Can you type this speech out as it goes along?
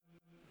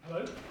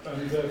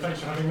and thanks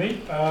for having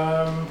me.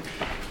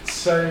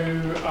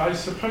 So I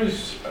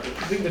suppose, I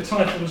think the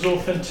title was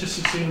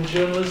Authenticity in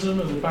Journalism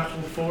and the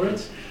Battle for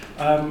it.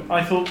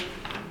 I thought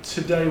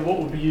today what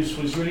would be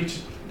useful is really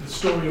the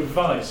story of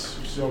Vice,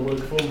 which is our work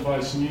for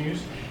Vice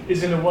News,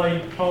 is in a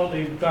way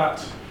partly that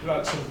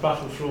sort of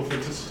battle for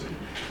authenticity.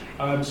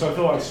 So I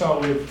thought I'd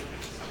start with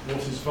what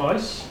is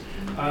Vice.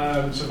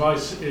 So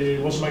Vice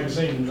was a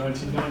magazine in the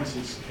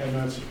 1990s, it came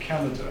out of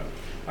Canada.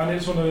 And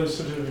it's one of those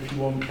sort of, if you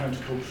want,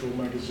 countercultural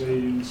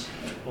magazines,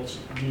 lots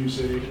of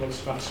music,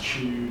 lots of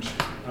attitude,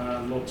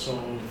 lots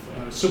of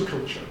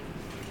subculture.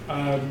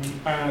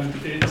 And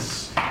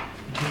it's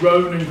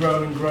grown and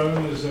grown and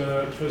grown.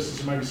 First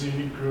as a magazine,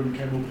 it grew and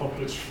became more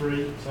popular. It's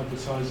free, it's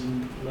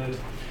advertising-led.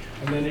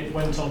 And then it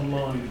went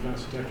online about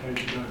a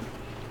decade ago.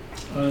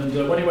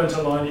 And when it went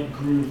online, it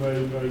grew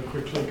very, very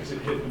quickly because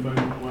it hit the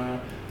moment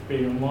where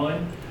being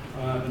online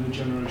and the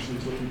generation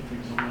that's looking at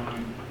things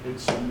online,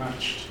 it's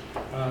matched.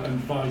 And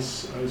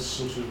Vice has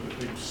sort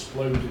of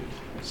exploded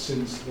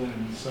since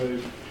then. So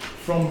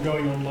from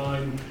going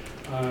online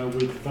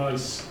with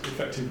Vice,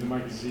 effectively the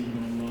magazine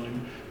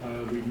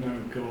online, we've now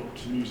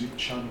got a music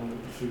channel,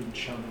 a food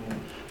channel,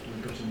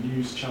 we've got a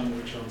news channel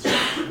which I'll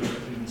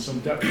talk in some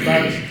depth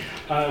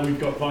about. We've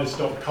got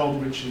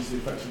Vice.com, which is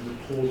effectively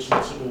the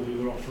portal to all the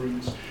other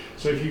offerings.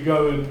 So if you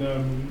go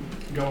and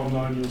go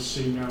online, you'll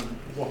see now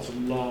what a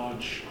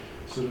large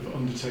sort of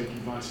undertaking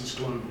Vice is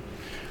global.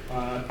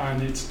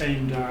 And it's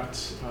aimed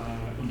at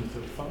under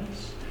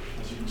 35s.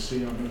 As you can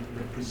see, I'm a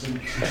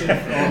representative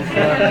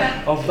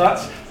of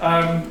that.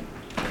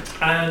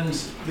 And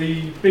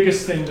the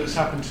biggest thing that's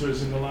happened to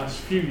us in the last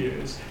few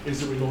years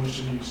is that we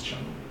launched a news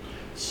channel.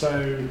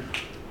 So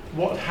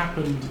what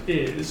happened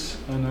is,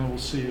 and I will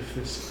see if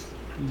this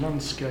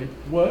landscape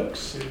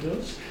works, it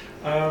does.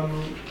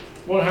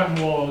 What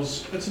happened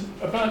was,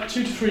 about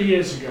 2 to 3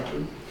 years ago,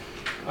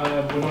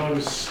 when I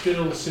was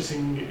still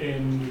sitting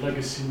in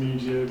legacy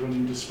media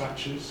running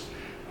dispatches,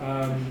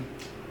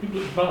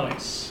 people at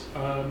Vice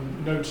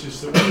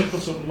noticed that when they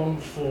put up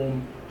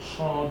long-form,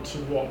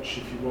 hard-to-watch,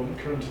 if you want,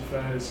 current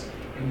affairs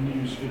and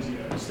news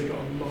videos, they got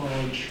a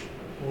large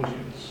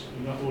audience,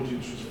 and that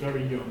audience was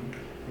very young,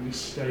 and it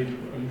stayed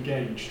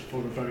engaged for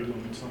a very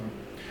long time.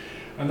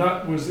 And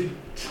that was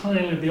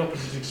entirely the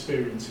opposite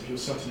experience if you're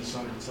sat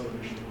inside a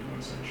television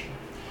organisation,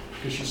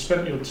 because you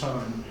spent your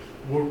time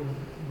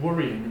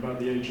worrying about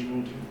the ageing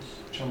audience.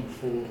 Channel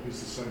 4 is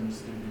the same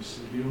as the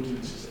BBC. The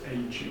audience is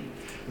ageing,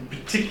 and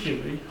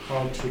particularly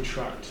hard to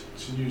attract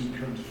to news and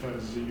current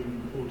affairs as a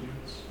young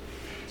audience.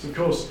 So of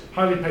course,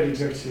 highly paid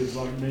executives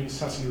like me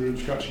sat in the room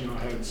scratching our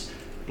heads,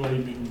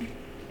 blaming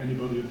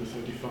anybody under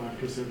 35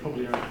 because they're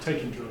probably out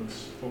taking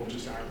drugs or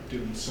just out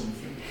doing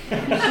something.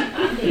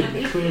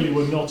 They clearly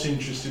were not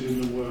interested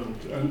in the world.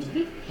 And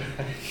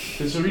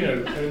so,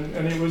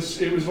 and it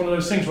was one of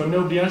those things where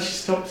nobody actually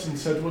stopped and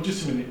said, well,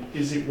 just a minute,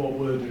 is it what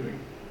we're doing?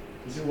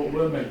 Is it what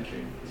we're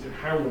making? Is it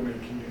how we're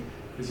making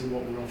it? Is it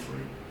what we're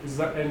offering? Is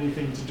that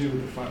anything to do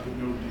with the fact that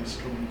nobody's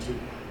coming to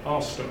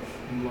our stuff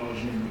in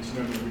large numbers?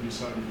 No, we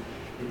decided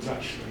it was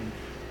actually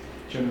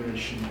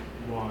Generation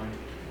Y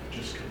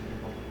just couldn't be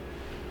bothered.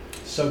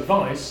 So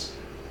Vice,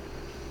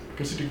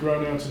 because it had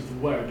grown out of the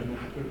web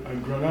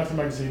and grown out of the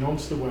magazine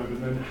onto the web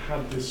and then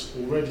had this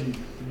already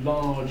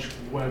large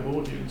web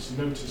audience,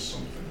 noticed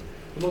something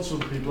that lots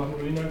of other people haven't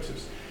really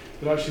noticed.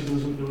 That actually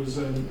there was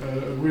a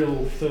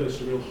real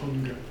thirst, a real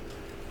hunger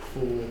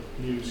for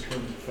news,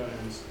 current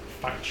affairs,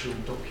 factual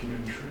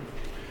documentary.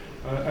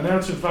 And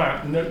out of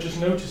that, just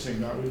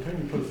noticing that, we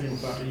put a thing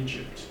about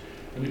Egypt,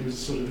 and it was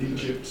sort of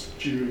Egypt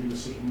during the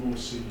sort of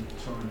Morsi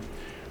time.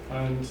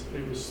 And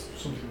it was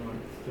something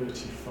like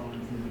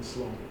 35 minutes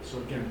long. So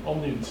again, on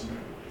the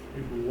internet,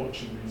 people were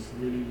watching these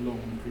really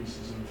long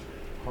pieces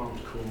of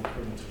hardcore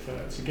current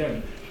affairs.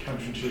 Again,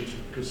 counterintuitive,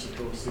 because of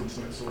course the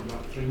internet's all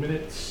about 3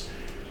 minutes,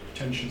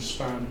 attention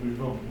span, move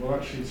on. Well,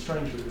 actually,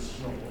 strangely, this is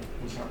not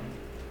what was happening.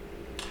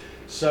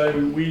 So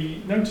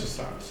we noticed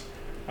that,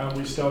 and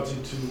we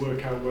started to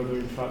work out whether,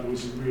 in fact, there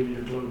was really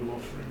a global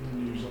offering, a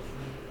news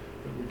offering,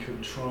 that we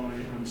could try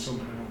and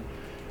somehow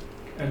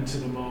enter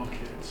the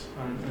market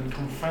and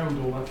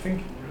confound all that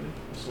thinking, really.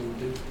 That's all we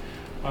did.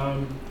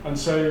 And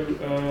so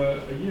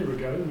a year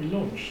ago, we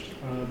launched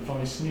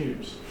Vice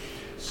News.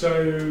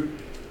 So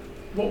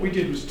what we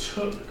did was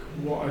took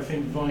what I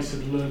think Vice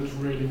had learned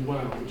really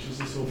well, which is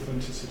this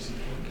authenticity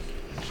point,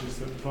 which is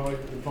that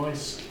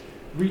Vice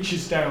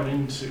reaches down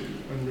into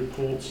and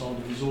reports on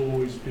and has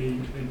always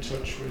been in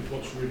touch with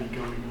what's really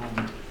going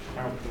on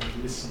out there,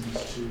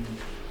 listens to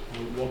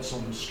what's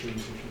on the street,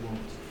 if you want.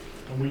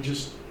 And we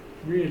just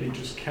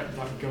kept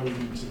that going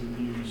into the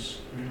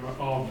news,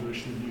 our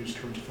version of news,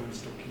 current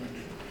affairs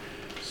documentary.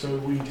 So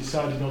we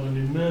decided on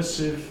an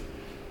immersive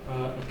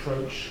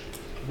approach,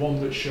 one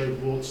that showed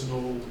warts and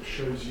all,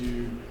 shows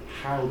you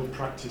how the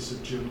practice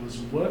of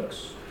journalism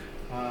works,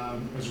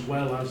 as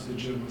well as the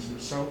journalism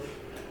itself.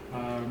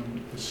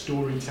 The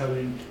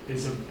storytelling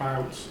is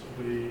about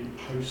the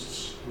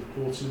hosts,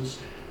 reporters,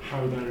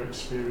 how they're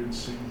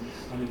experiencing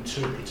and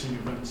interpreting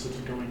events that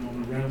are going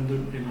on around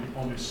them in an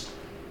honest,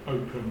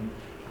 open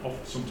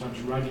sometimes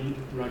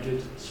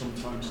ragged,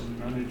 sometimes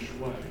unmanaged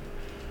way.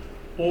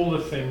 All the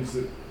things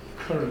that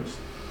current,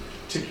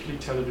 particularly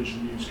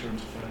television news, current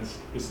affairs,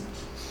 isn't,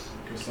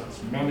 because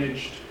that's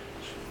managed,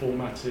 it's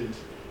formatted,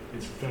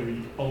 it's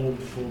very old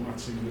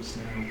formatting that's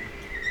now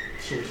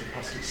sort of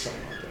past its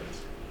sell-by date.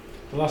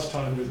 The last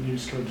time that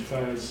news current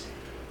affairs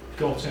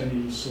got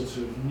any sort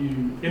of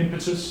new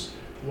impetus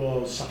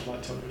was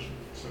satellite television,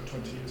 so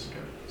 20 years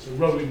ago. So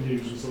rolling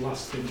news was the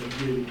last thing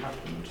that really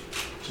happened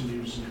to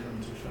news and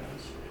current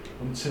affairs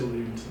until the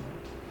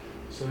internet.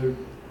 So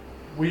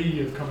we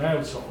have come out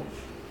of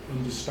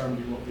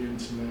understanding what the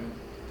internet,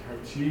 how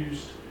it's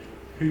used,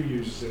 who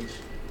uses it,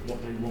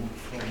 what they want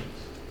from it.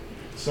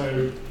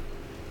 So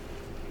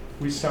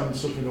we stand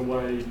sort of in a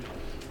way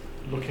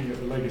looking at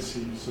the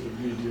legacy sort of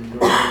media and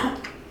going,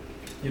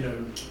 you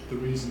know, the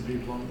reason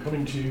people aren't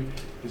coming to you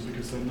is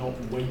because they're not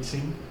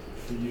waiting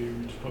for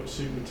you to put a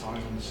suit and a tie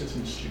on, sit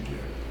in the studio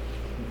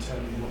and tell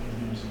you what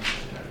the news is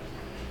today.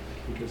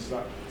 Because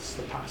that's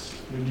the past.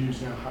 The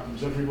news now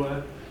happens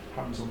everywhere,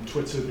 happens on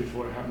Twitter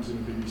before it happens in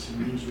a BBC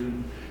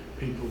newsroom.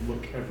 People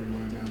look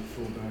everywhere now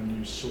for their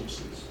news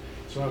sources.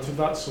 So out of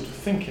that sort of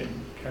thinking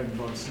came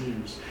Vice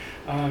News.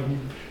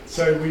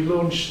 So we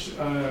launched,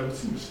 I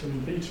think it's still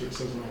in beta, it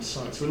says on our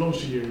site. So we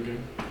launched a year ago.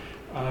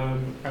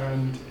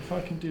 And if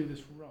I can do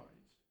this right,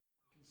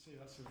 you can see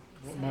that's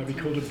what might be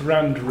called a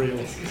brand reel.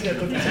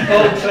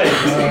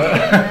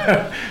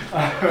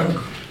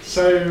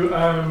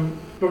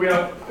 But we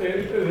are,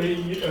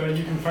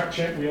 you can fact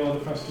check, we are the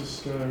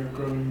fastest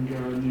growing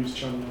news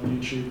channel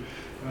on YouTube.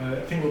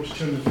 I think we're up to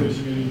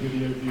 230 million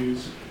video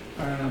views,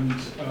 and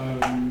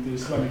the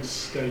Islamic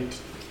State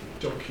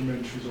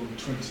documentaries on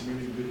 20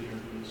 million video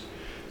views.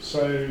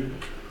 So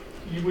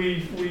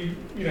we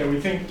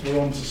think we're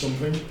onto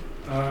something.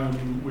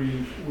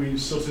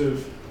 We've sort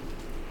of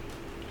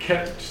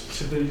kept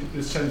to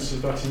the sense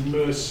of that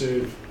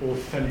immersive,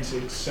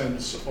 authentic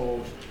sense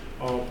of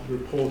our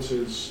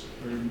reporters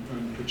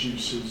and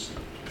producers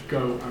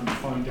go and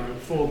find out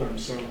for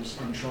themselves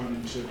and try and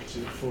interpret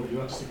it for you.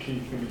 That's the key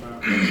thing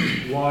about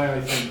why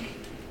I think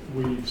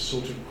we've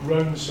sort of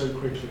grown so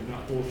quickly,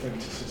 that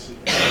authenticity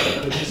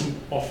that isn't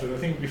offered. I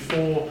think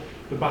before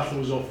the battle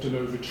was often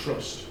over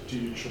trust. Do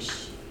you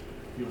trust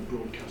your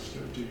broadcaster?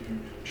 Do you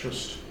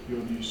trust your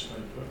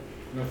newspaper?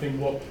 And I think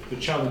what the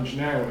challenge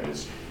now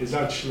is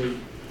actually,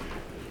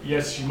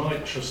 yes, you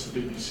might trust the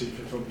BBC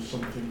for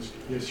some things,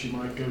 yes, you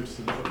might go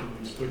to the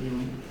news, but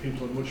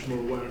people are much more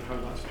aware of how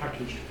that's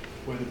packaged,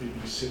 where the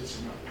BBC sits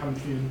in that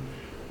pantheon,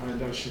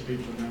 and actually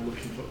people are now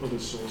looking for other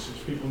sources.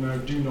 People now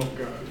do not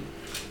go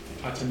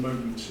at a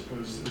moment,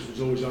 as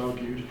was always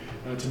argued,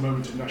 at a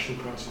moment of national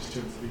crisis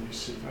turn to the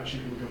BBC.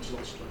 Actually, people go to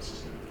lots of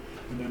places now,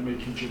 and they're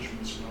making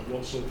judgments about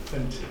what's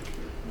authentic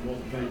and what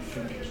they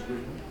think is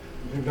real.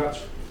 I think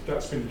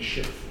that's been a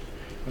shift,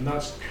 and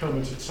that's come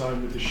at a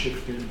time with the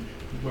shift in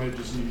where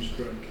does news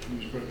break.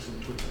 News breaks on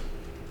Twitter.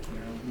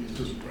 News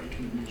doesn't break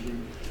in the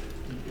newsroom.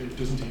 It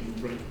doesn't even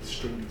break the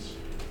strings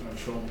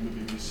from the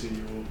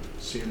BBC or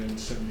CNN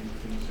sending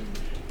things in.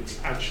 It's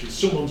actually,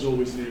 someone's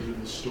always nearer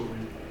the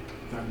story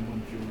than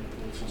one of your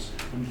reporters.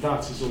 And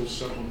that is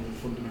also one of the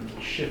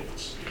fundamental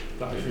shifts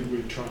that I think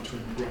we've tried to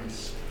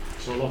embrace.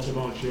 So a lot of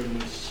our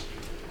journalists,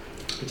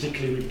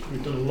 particularly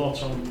we've done a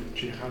lot on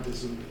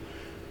jihadism,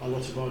 a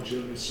lot of our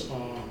journalists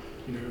are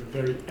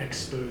very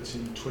expert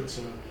in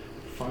Twitter,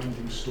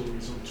 finding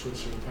stories on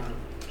Twitter about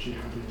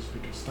jihadis,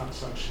 because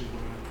that's actually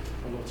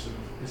where a lot of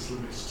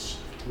Islamists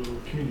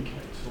will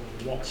communicate, or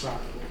WhatsApp,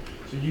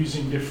 so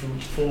using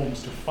different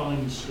forms to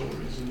find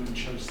stories and then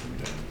chase them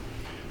down.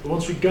 But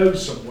once we go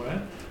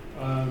somewhere,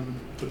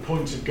 the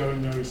point of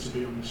going there is to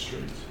be on the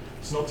street.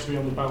 It's not to be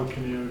on the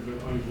balcony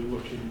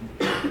overlooking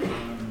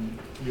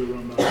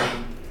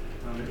Euromaidan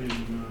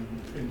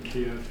in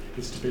Kiev.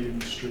 It's to be in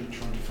the street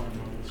trying to find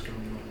out what's going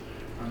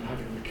on and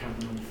having the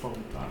camera unfold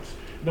that.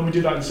 And then we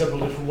do that in several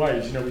different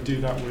ways. We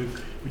do that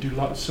we do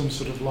some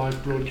sort of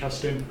live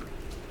broadcasting.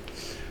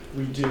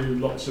 We do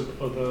lots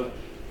of other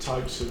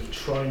types of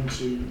trying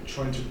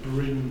to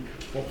bring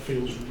what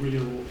feels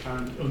real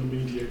and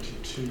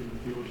unmediated to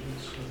the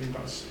audience. I think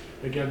that's,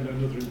 again,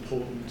 another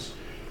important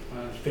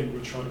thing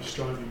we're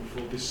striving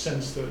for, this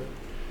sense that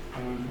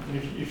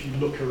if you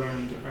look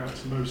around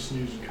at most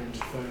news and current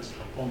affairs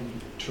on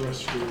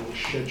terrestrial or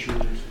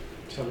scheduled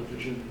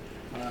television,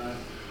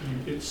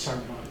 it's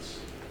sound bites,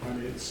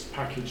 and it's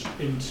packaged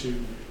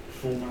into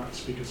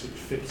formats because it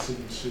fits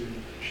into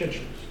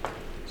schedules.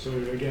 So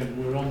again,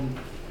 we're on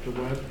the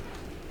web.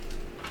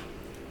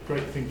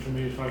 Great thing for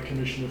me, if I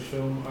commission a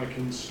film, I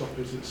can stop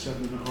it at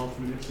 7.5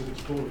 minutes if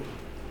it's boring.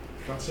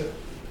 That's it.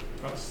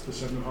 That's the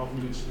 7.5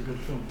 minutes of a good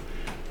film.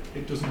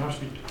 It doesn't have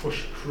to be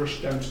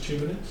crushed down to 2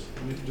 minutes,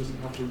 and it doesn't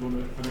have to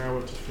run an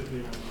hour to fit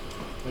the hour.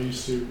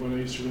 When I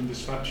used to run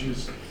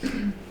dispatches,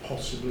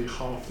 possibly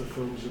half the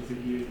films of the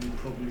year you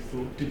probably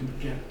thought didn't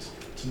get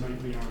to make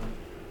the hour,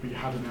 but you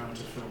had an hour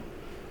to film.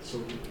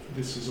 So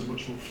this is a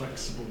much more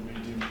flexible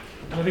medium.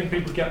 And I think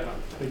people get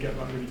that. They get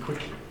that really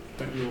quickly.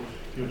 That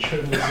your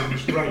journalism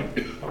is great.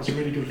 That was a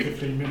really good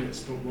 15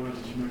 minutes, but why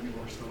did you make me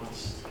watch the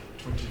last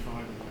 25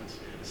 of them?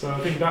 So I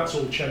think that's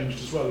all changed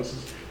as well.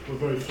 We're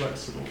very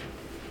flexible.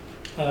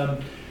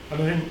 And I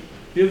think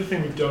the other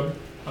thing we've done,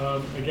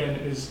 again,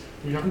 is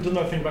we haven't done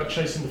that thing about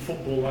chasing the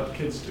football like the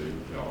kids do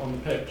on the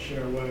pitch,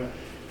 where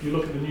you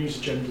look at the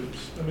news agendas.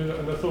 I mean,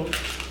 and I thought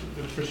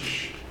the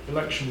British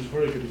election was a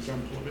very good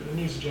example of it. The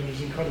news agenda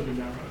is incredibly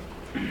narrow,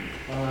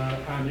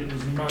 and it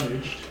was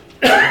managed.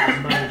 It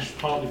was managed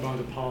partly by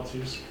the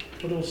parties,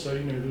 but also,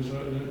 there's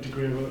a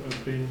degree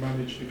of being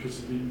managed because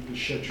of the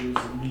schedules,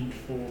 the need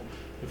for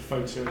the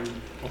photo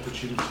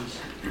opportunities.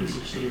 There's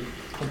a sort of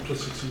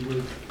complicity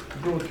with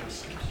the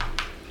broadcasters.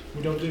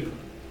 We don't do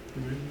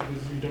that.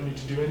 We don't need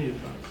to do any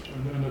of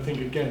that. And I think,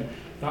 again,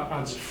 that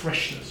adds a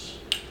freshness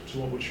to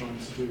what we're trying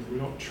to do.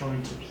 We're not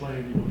trying to play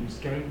anybody's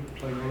game, we're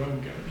playing our own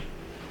game.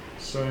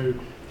 So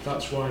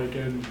that's why,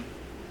 again,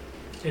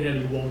 in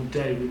any one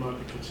day we might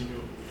be putting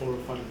up 4 or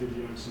 5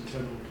 videos and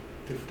 10 or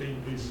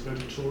 15 pieces of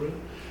editorial,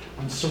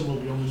 and some will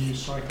be on the news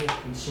cycle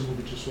and some will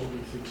be just what we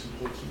think is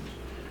important.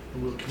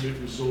 And we'll commit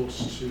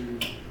resource to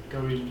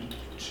going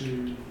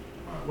to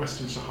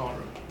Western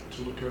Sahara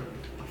to look at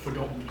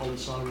forgotten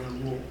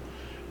Polisario war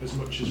as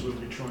much as we'll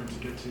be trying to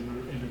get in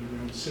and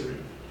around Syria,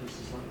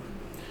 places like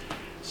that.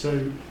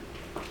 So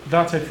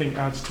that, I think,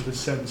 adds to the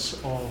sense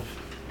of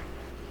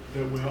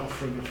that we're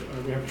offering,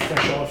 we have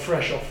a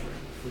fresh offering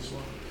as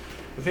well.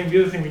 I think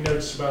the other thing we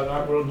noticed about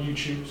that, we're on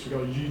YouTube, so we've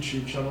got a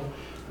YouTube channel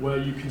where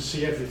you can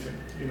see everything.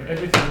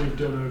 Everything we've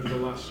done over the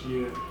last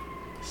year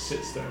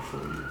sits there for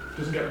you. It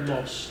doesn't get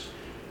lost.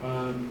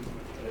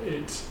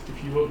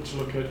 If you want to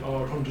look at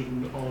our 100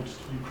 and odd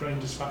Ukraine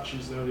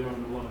dispatches, there they are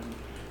on the line.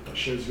 That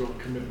shows your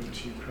commitment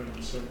to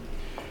Ukraine. So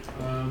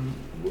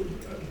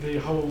the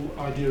whole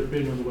idea of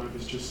being on the web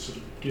is just sort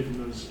of giving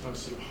us a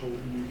sort of whole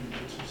new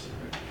impetus.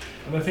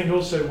 And I think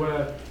also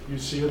where you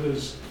see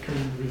others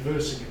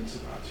reversing into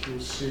that, you'll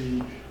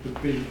see the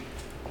big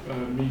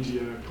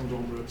media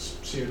conglomerates,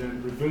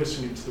 CNN,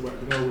 reversing into the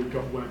web. We've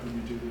got web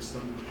and we do this,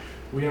 then.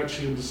 We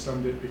actually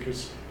understand it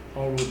because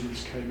our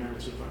audience came out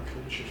of that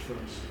culture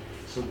first.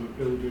 So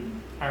we're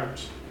building out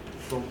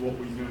from what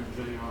we know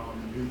they are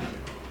and who they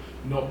are,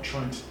 not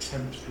trying to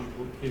tempt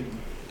people in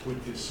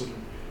with this sort of,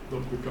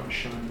 look, we've got a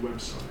shiny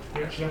website.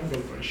 We actually haven't got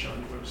a very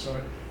shiny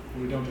website,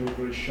 and we don't have a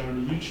very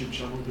shiny YouTube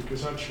channel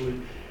because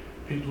actually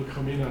people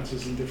come in at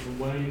us in different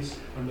ways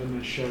and then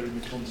they're sharing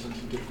the content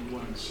in different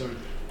ways. So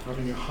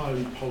having a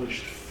highly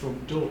polished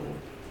front door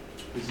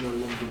is no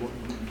longer what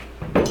you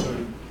need. So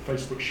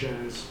Facebook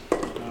shares,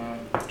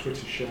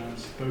 Twitter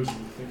shares, those are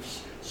the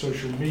things.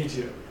 Social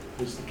media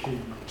is the key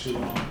to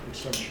our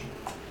expansion.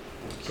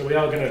 So we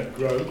are going to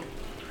grow.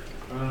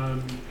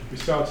 We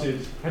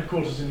started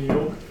headquarters in New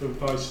York for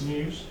Vice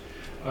News,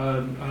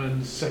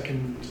 and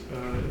second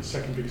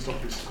biggest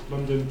office,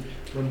 London.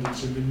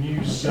 London's in the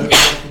news zone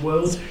of the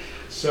world,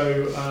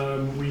 so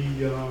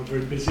we are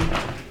very busy.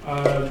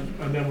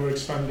 And then we're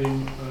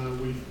expanding.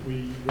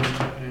 We run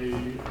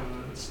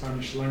a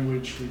Spanish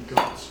language. We've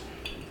got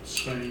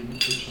Spain,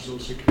 which is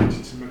also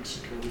connected to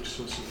Mexico, which is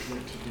also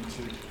connected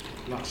into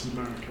Latin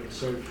America.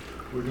 So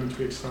we're going to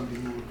be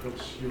expanding more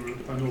across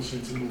Europe and also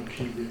into more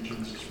key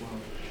regions as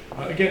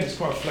well. Again, it's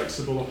quite a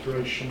flexible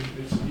operation.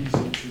 It's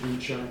easy to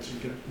reach out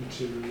and get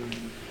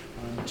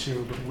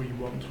material that we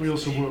want. We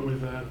also work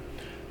with a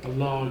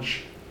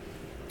large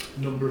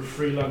number of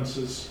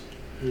freelancers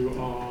who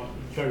are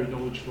very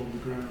knowledgeable on the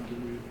ground,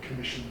 and we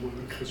commission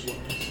work as well.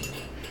 So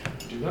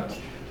we do that.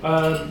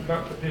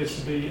 That appears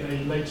to be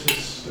a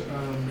latest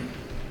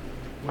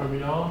where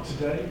we are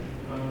today.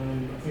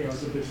 I think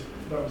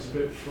that was a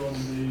bit from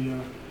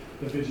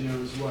the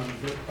video as well.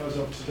 But as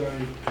of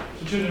today,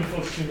 so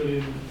 242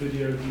 million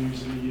video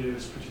views in a year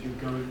is pretty good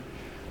going,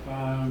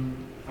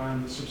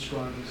 and the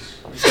subscribers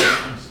is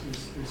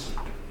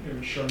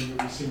showing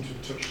that we seem to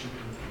have touched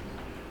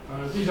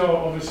them. These are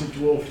obviously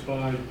dwarfed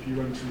by if you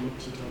went and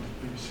looked at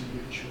BBC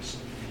Reach or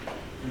something.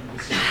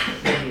 This is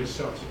 1 year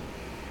started.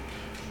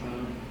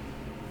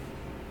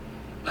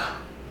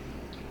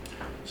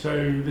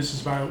 So this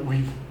is about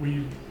we've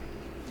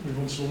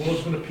won some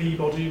awards. Won a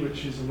Peabody,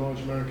 which is a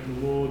large American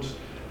award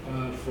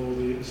for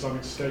the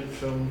Islamic State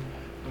film.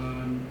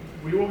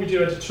 What we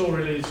do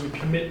editorially is we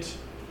commit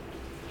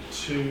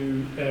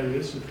to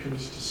areas. We've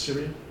committed to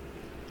Syria,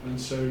 and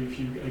so if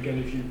you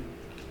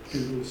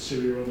Google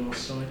Syria on our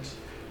site,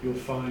 you'll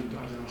find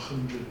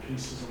 100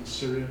 pieces on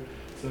Syria.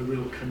 It's a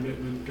real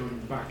commitment going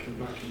back and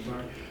back and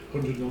back.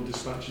 100 odd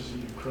dispatches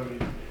in Ukraine,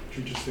 which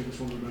we just think is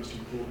one of the most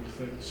important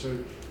things. So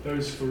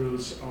those for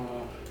us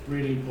are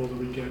really important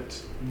that we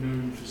get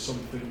known for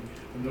something,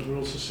 and that we're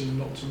also seen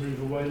not to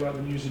move away like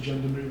the news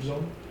agenda moves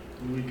on.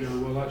 And we go,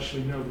 well,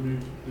 actually, no,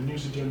 the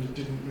news agenda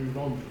didn't move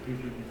on for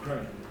people in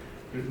Ukraine.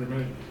 It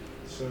remained.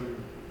 So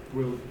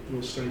we'll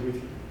stay with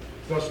you.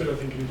 So that's been, I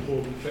think, an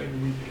important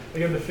thing.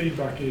 Again, the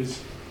feedback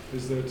is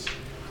that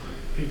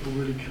people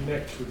really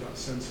connect with that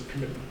sense of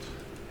commitment,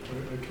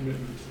 a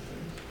commitment to things.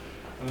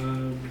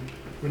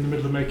 We're in the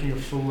middle of making a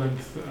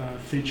full-length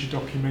feature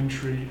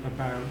documentary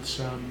about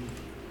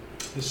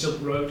the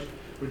Silk Road,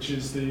 which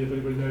is if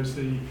anybody knows,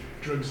 the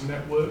drugs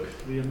network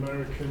the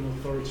American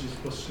authorities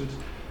busted.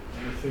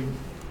 And I think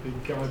the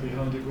guy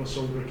behind it, Ross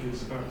Ulrich,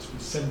 is about to be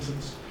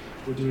sentenced.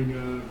 We're doing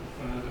an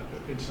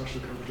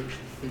international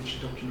co-production feature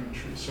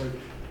documentary, so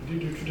we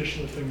do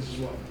traditional things as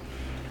well.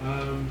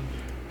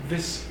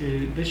 This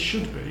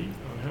should be,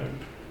 I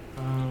hope,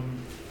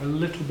 a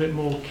little bit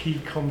more key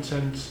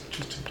content,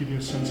 just to give you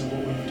a sense of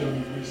what we've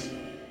done recently.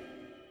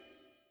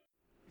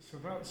 So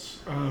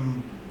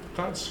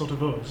that's sort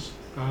of us.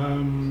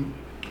 And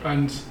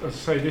as I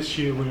say, this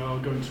year we are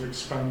going to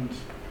expand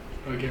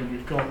again.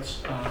 We've got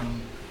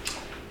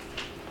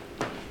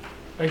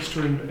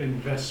extra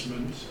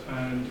investment,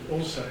 and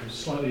also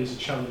slightly as a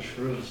challenge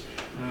for us,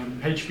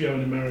 HBO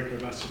in America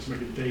have asked us to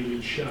make a daily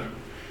show.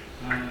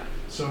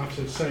 So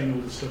after saying all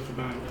the stuff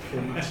about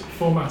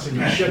formatting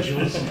and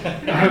schedules,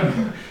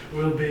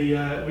 will be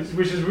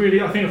which is really,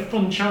 I think, a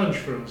fun challenge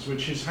for us,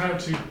 which is how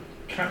to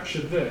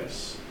capture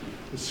this,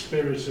 the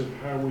spirit of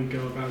how we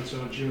go about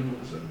our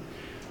journalism,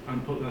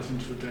 and put that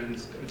into a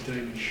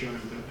daily show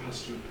that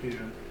has to appear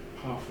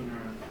half an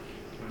hour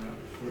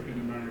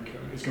in America.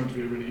 It's going to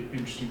be a really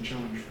interesting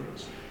challenge for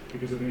us,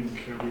 because I think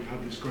we've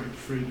had this great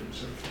freedom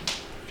so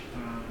far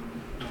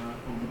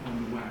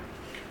on the web.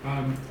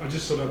 I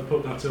just thought I'd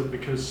put that up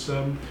because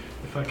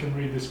if I can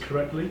read this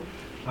correctly,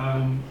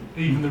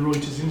 even the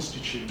Reuters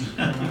Institute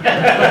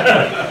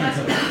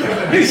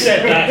Who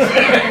said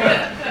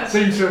that?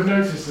 seems to have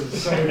noticed us.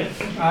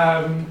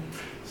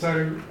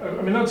 So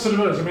I mean, that's sort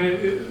of us. I mean,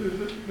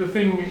 the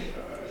thing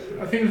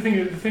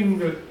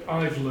that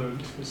I've learned,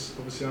 because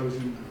obviously I was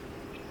in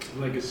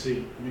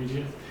legacy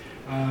media,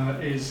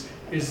 is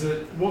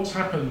that what's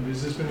happened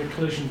is there's been a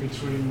collision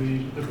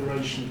between the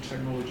liberation of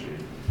technology,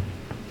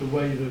 the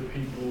way that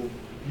people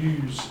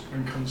use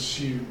and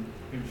consume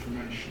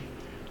information,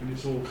 and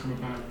it's all come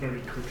about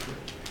very quickly,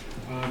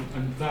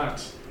 and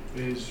that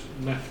is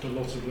left a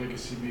lot of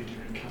legacy media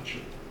in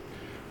catch-up,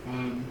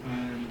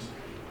 and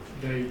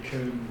they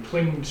can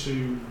cling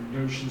to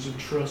notions of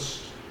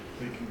trust,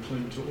 they can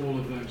cling to all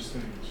of those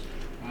things.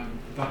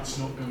 That's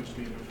not going to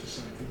be enough to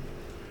save them.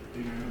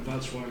 And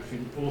that's why I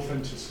think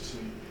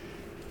authenticity,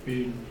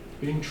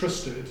 being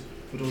trusted,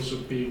 but also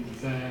being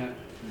there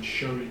and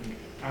showing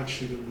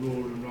actually the raw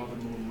and rather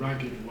more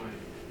ragged way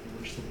in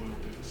which the world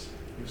is.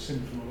 We've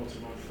seen from a lot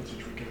of our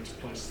footage, we go to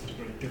places that are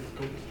very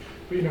difficult,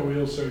 but we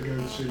also go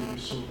to, you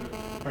saw the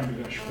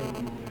Bangladesh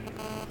film or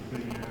the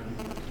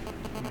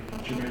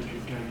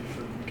Jamaican gay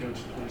film. We go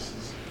to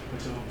places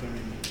that are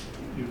very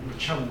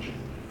challenging,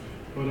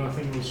 but I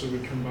think also we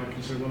come back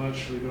and say, well,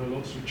 actually there are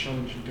lots of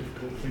challenging,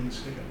 difficult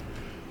things here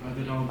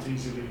that aren't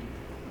easily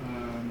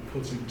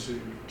put into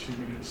 2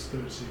 minutes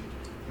 30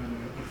 and a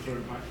throw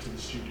back to the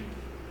studio.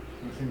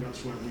 And I think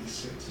that's where we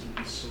sit in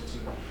this sort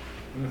of.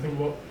 And I think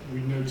what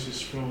we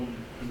notice from,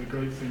 and the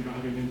great thing about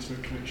having an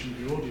intimate connection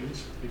with the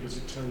audience, because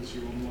it tells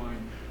you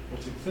online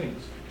what it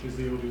thinks, is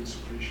the audience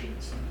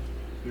appreciates that.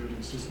 The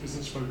audience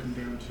isn't spoken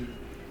down to.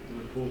 The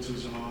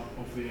reporters are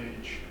of the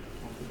age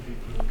of the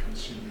people who are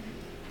consuming it.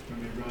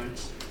 And they write,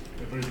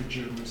 they're very good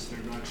journalists,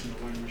 they write in the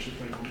language that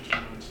they want to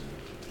write in.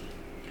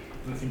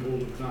 And I think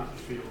all of that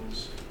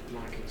feels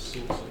like a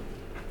sort of,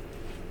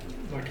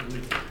 like a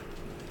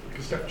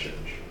step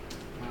change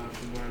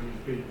from where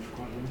we've been for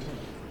quite a long time.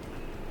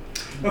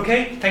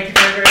 Okay, thank you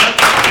very, very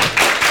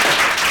much.